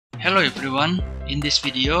Hello everyone, in this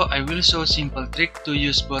video I will show simple trick to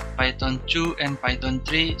use both Python 2 and Python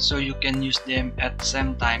 3 so you can use them at the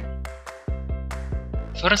same time.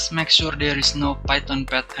 First, make sure there is no Python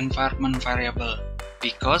path environment variable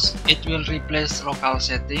because it will replace local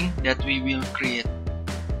setting that we will create.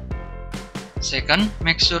 Second,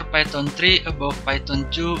 make sure Python 3 above Python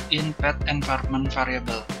 2 in path environment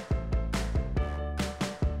variable.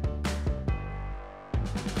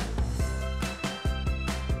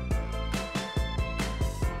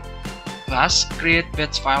 Last, create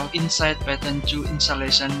batch file inside Python 2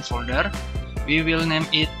 installation folder. We will name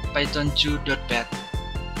it python2.bat.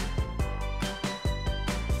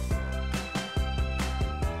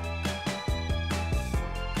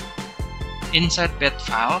 Inside bat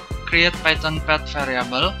file, create Python path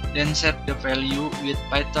variable, then set the value with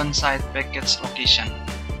Python site package location.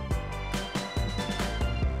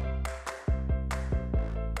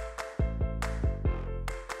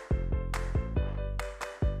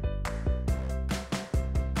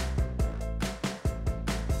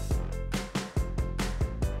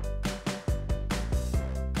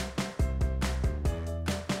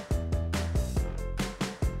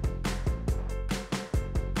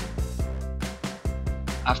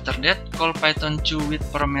 After that, call Python 2 with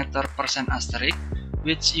parameter %*,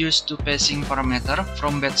 which used to passing parameter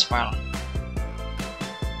from batch file.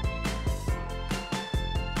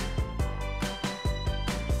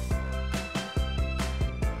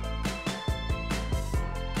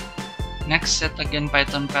 Next, set again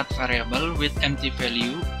Python path variable with empty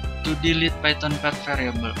value to delete Python path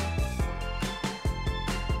variable.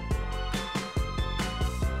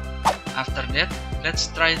 After that, let's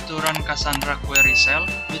try to run Cassandra query cell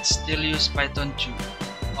which still use Python 2.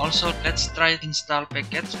 Also, let's try install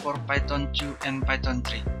package for Python 2 and Python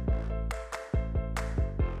 3.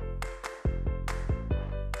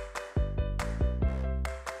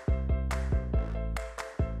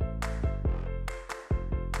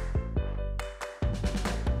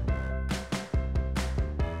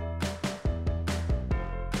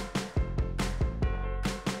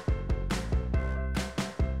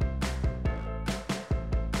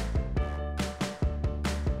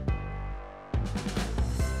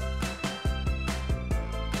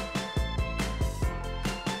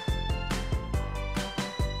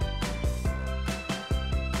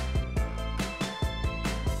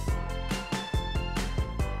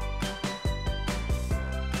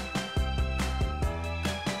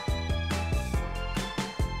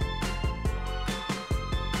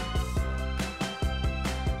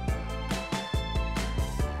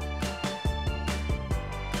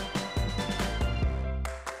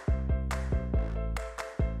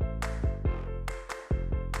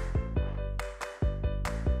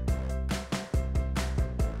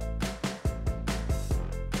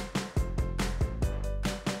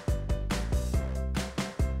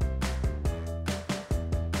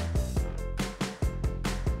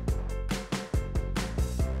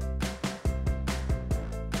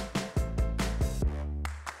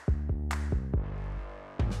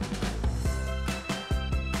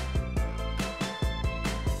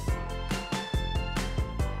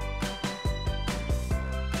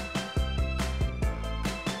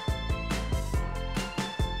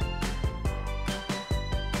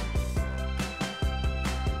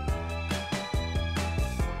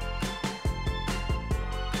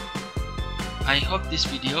 I hope this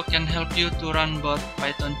video can help you to run both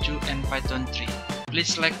Python 2 and Python 3.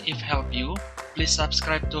 Please like if help you. Please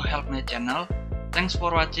subscribe to help my channel. Thanks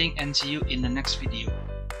for watching and see you in the next video.